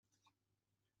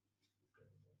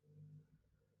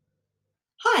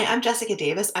Hi, I'm Jessica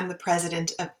Davis. I'm the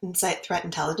president of Insight Threat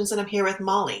Intelligence, and I'm here with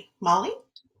Molly. Molly?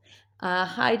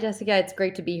 Hi, Jessica. It's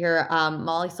great to be here.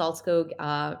 Molly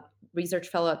Salzskog, research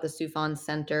fellow at the Sufan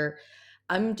Center.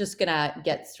 I'm just going to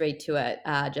get straight to it,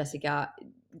 Jessica.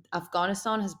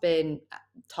 Afghanistan has been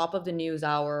top of the news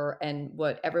hour and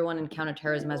what everyone in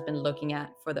counterterrorism has been looking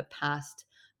at for the past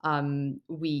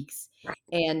weeks.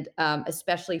 And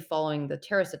especially following the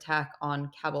terrorist attack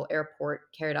on Kabul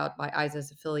airport carried out by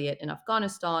ISIS affiliate in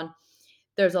Afghanistan,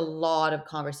 there's a lot of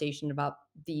conversation about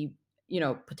the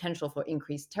potential for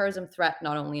increased terrorism threat,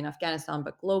 not only in Afghanistan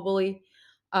but globally.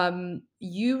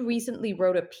 You recently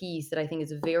wrote a piece that I think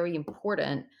is very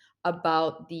important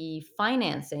about the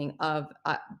financing of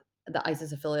the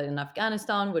ISIS affiliate in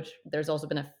Afghanistan, which there's also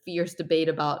been a fierce debate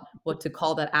about what to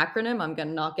call that acronym.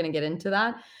 Not going to get into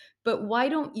that. But why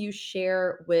don't you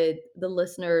share with the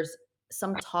listeners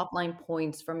some top line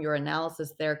points from your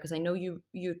analysis there? Because I know you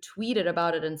tweeted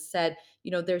about it and said,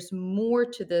 there's more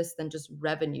to this than just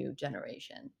revenue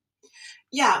generation.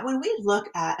 Yeah, when we look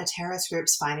at a terrorist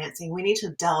group's financing, we need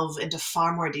to delve into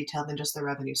far more detail than just the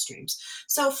revenue streams.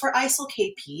 So, for ISIL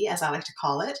KP, as I like to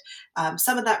call it,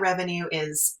 some of that revenue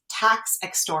is tax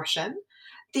extortion.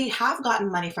 They have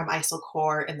gotten money from ISIL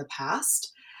Core in the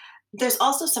past. There's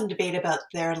also some debate about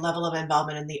their level of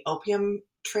involvement in the opium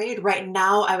trade. Right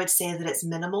now, I would say that it's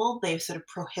minimal. They've sort of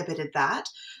prohibited that,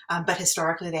 but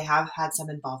historically, they have had some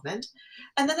involvement.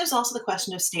 And then there's also the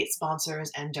question of state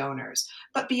sponsors and donors.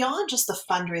 But beyond just the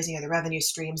fundraising or the revenue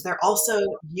streams, they're also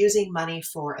using money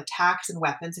for attacks and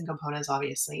weapons and components,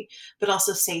 obviously, but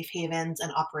also safe havens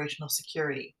and operational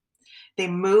security. They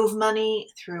move money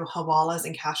through hawalas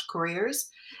and cash couriers,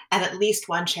 and at least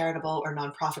one charitable or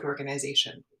nonprofit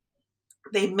organization.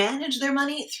 They manage their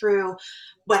money through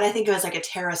what I think of as like a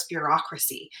terrorist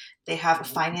bureaucracy. They have a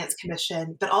finance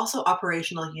commission, but also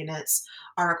operational units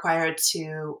are required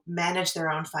to manage their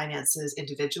own finances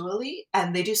individually,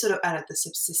 and they do sort of at the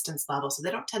subsistence level, so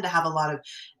they don't tend to have a lot of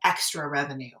extra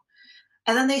revenue.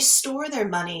 And then they store their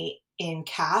money in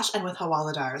cash and with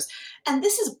hawaladars. And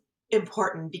this is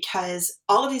important because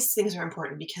all of these things are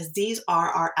important because these are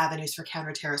our avenues for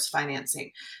counter-terrorist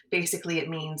financing. Basically, it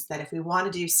means that if we want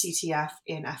to do CTF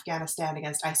in Afghanistan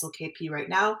against ISIL KP right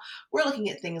now, we're looking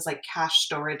at things like cash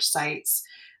storage sites,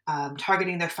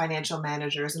 targeting their financial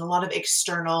managers, and a lot of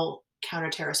external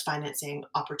counter-terrorist financing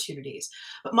opportunities.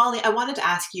 But Molly, I wanted to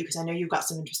ask you because I know you've got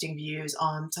some interesting views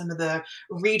on some of the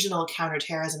regional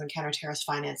counterterrorism and counterterrorist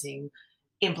financing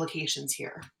implications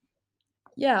here.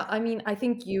 Yeah, I mean, I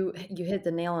think you hit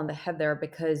the nail on the head there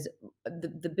because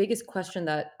the biggest question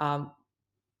that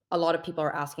a lot of people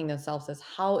are asking themselves is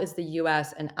how is the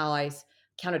U.S. and allies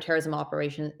counterterrorism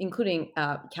operations, including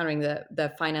countering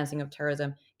the financing of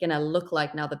terrorism, going to look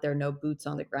like now that there are no boots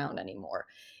on the ground anymore?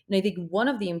 And I think one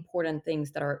of the important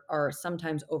things that are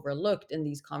sometimes overlooked in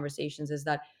these conversations is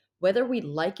that whether we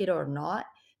like it or not,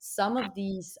 some of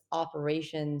these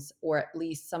operations, or at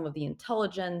least some of the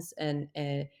intelligence, and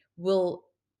will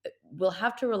will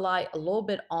have to rely a little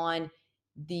bit on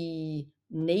the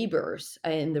neighbors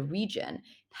in the region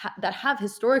that have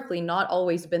historically not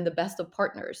always been the best of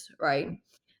partners, right?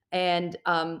 And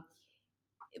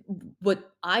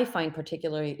what I find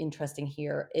particularly interesting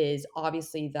here is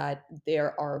obviously that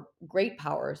there are great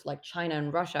powers like China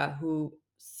and Russia who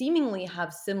seemingly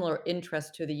have similar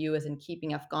interests to the US in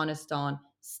keeping Afghanistan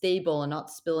stable and not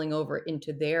spilling over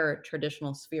into their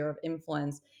traditional sphere of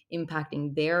influence,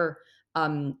 impacting their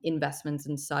investments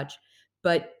and such.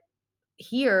 But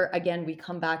here again we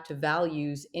come back to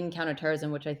values in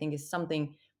counterterrorism, which I think is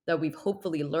something that we've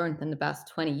hopefully learned in the past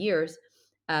 20 years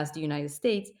as the United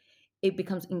States. It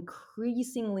becomes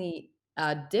increasingly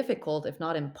difficult, if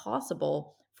not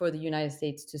impossible, for the United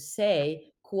States to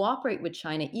say cooperate with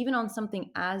China even on something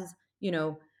as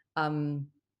um,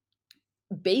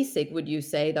 basic, would you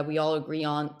say, that we all agree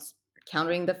on,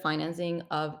 countering the financing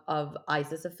of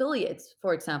ISIS affiliates,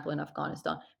 for example, in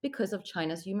Afghanistan, because of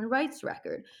China's human rights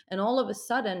record. And all of a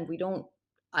sudden, we don't,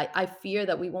 I fear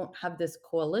that we won't have this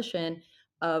coalition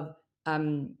of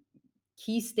um,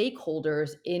 key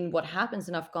stakeholders in what happens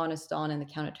in Afghanistan and the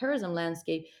counterterrorism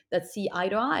landscape that see eye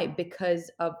to eye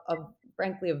because of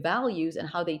frankly, of values and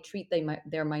how they treat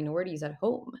their minorities at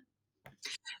home.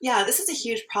 Yeah, this is a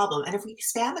huge problem. And if we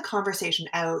expand the conversation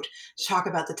out to talk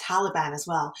about the Taliban as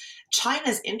well,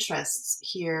 China's interests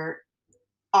here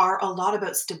are a lot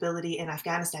about stability in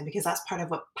Afghanistan because that's part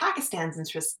of what Pakistan's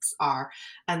interests are.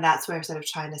 And that's where sort of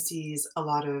China has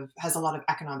a lot of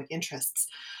economic interests.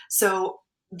 So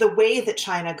the way that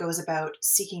China goes about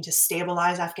seeking to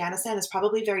stabilize Afghanistan is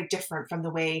probably very different from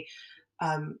the way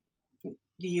um,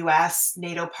 the US,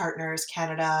 NATO partners,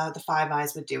 Canada, the Five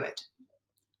Eyes would do it.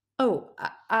 Oh,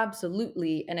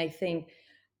 absolutely. And I think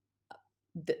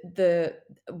the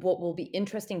what will be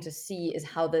interesting to see is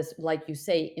how this, like you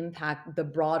say, impact the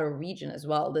broader region as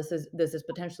well. This is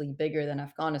potentially bigger than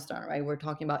Afghanistan, right? We're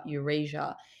talking about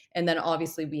Eurasia, and then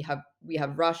obviously we have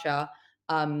Russia,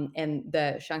 and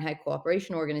the Shanghai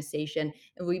Cooperation Organization.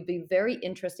 It would be very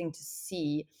interesting to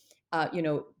see,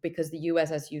 because the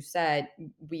U.S., as you said,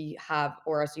 we have,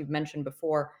 or as you've mentioned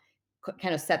before,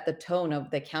 kind of set the tone of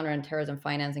the counter and terrorism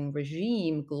financing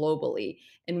regime globally,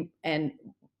 and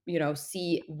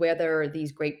see whether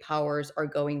these great powers are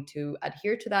going to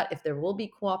adhere to that, if there will be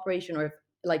cooperation, or if,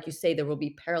 like you say, there will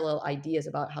be parallel ideas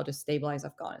about how to stabilize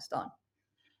Afghanistan.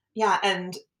 Yeah,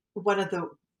 and one of the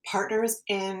partners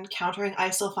in countering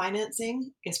ISIL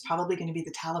financing is probably going to be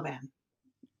the Taliban.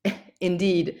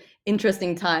 Indeed,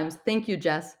 interesting times. Thank you,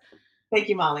 Jess. Thank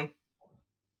you, Molly.